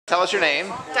Tell us your name.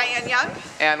 Diane Young.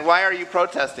 And why are you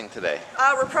protesting today?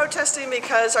 We're protesting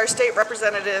because our state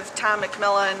representative, Tom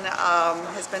McMillin,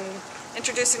 has been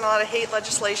introducing a lot of hate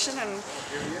legislation, and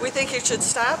we think he should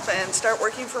stop and start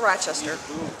working for Rochester.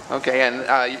 Okay,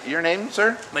 and your name,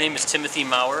 sir? My name is Timothy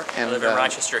Maurer. And, I live in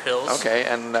Rochester Hills. Okay,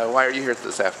 and why are you here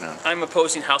this afternoon? I'm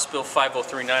opposing House Bill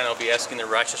 5039. I'll be asking the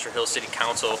Rochester Hills City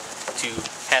Council to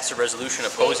pass a resolution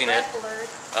opposing it.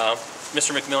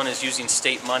 Mr. McMillin is using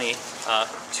state money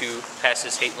to pass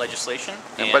his hate legislation.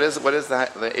 And what is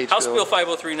the H House bill? Bill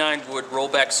 5039 would roll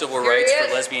back civil rights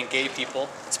for lesbian gay people.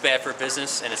 It's bad for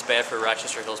business and it's bad for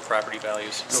Rochester Hills property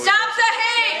values. Stop the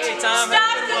hate! Hey, Tom.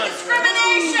 Stop the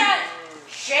discrimination!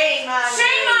 Shame on you!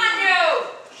 Shame on you!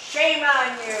 Shame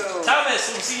on you! Thomas,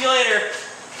 we'll see you later.